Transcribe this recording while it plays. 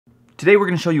Today we're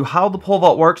going to show you how the pole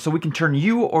vault works so we can turn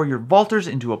you or your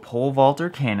vaulters into a pole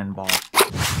vaulter cannonball.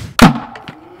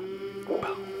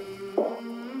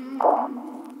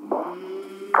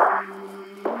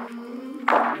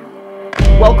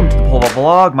 Welcome to the Pole Vault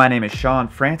Vlog. My name is Shawn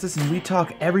Francis and we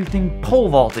talk everything pole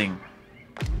vaulting.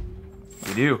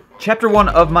 We do. Chapter 1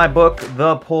 of my book,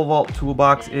 The Pole Vault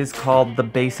Toolbox, is called The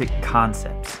Basic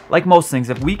Concepts. Like most things,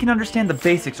 if we can understand the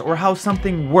basics or how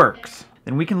something works,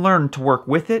 then we can learn to work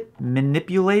with it,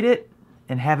 manipulate it,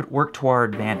 and have it work to our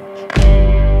advantage.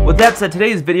 With that said,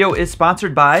 today's video is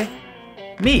sponsored by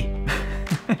me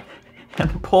and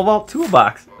the Pole Vault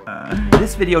Toolbox.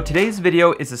 Today's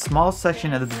video is a small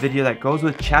section of the video that goes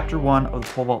with Chapter 1 of the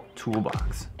Pole Vault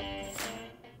Toolbox.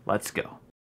 Let's go.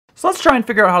 So let's try and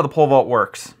figure out how the pole vault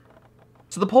works.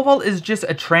 So the pole vault is just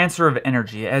a transfer of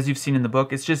energy. As you've seen in the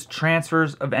book, it's just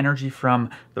transfers of energy from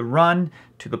the run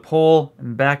to the pole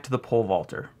and back to the pole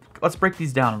vaulter. Let's break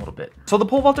these down a little bit. So the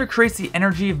pole vaulter creates the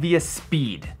energy via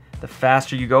speed. The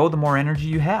faster you go, the more energy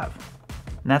you have.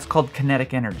 And that's called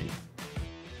kinetic energy.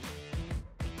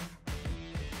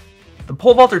 The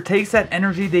pole vaulter takes that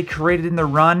energy they created in the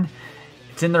run,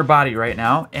 it's in their body right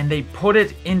now, and they put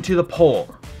it into the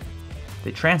pole.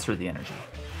 They transfer the energy.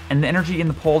 And the energy in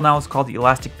the pole now is called the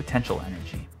elastic potential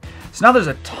energy. So now there's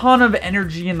a ton of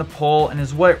energy in the pole, and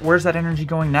where's that energy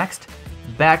going next?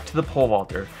 Back to the pole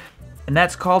vaulter. And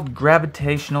that's called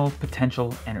gravitational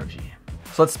potential energy.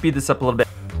 So let's speed this up a little bit.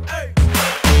 Hey.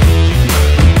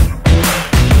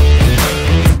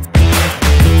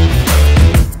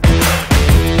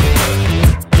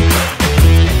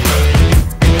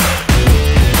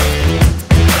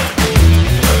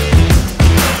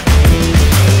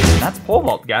 Pole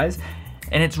vault, guys,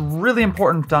 and it's really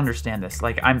important to understand this.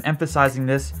 Like, I'm emphasizing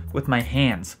this with my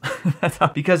hands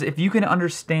because if you can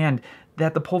understand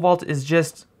that the pole vault is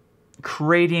just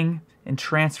creating and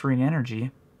transferring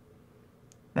energy,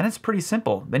 then it's pretty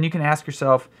simple. Then you can ask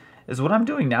yourself, is what I'm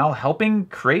doing now helping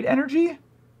create energy?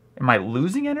 Am I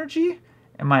losing energy?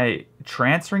 Am I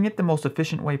transferring it the most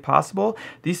efficient way possible?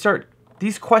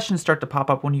 These questions start to pop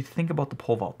up when you think about the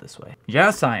pole vault this way.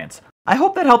 Yeah, science. I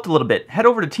hope that helped a little bit. Head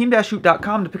over to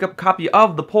team-hoot.com to pick up a copy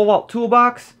of the Pole Vault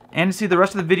Toolbox and to see the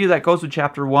rest of the video that goes with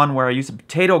Chapter 1 where I use a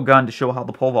potato gun to show how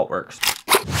the pole vault works.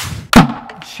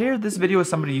 Share this video with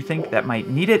somebody you think that might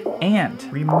need it, and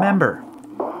remember,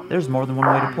 there's more than one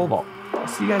way to pole vault. I'll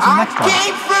see you guys in the next one. I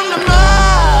came from the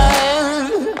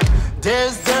mud.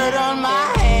 There's dirt on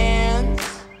my hands.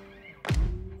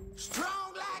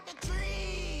 Strong like a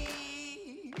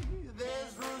tree.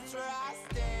 There's roots where I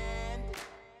stand.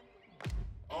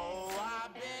 Oh,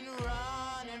 I've been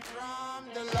running from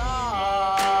the law.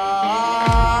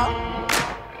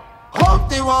 Hope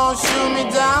they won't shoot me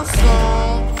down soon.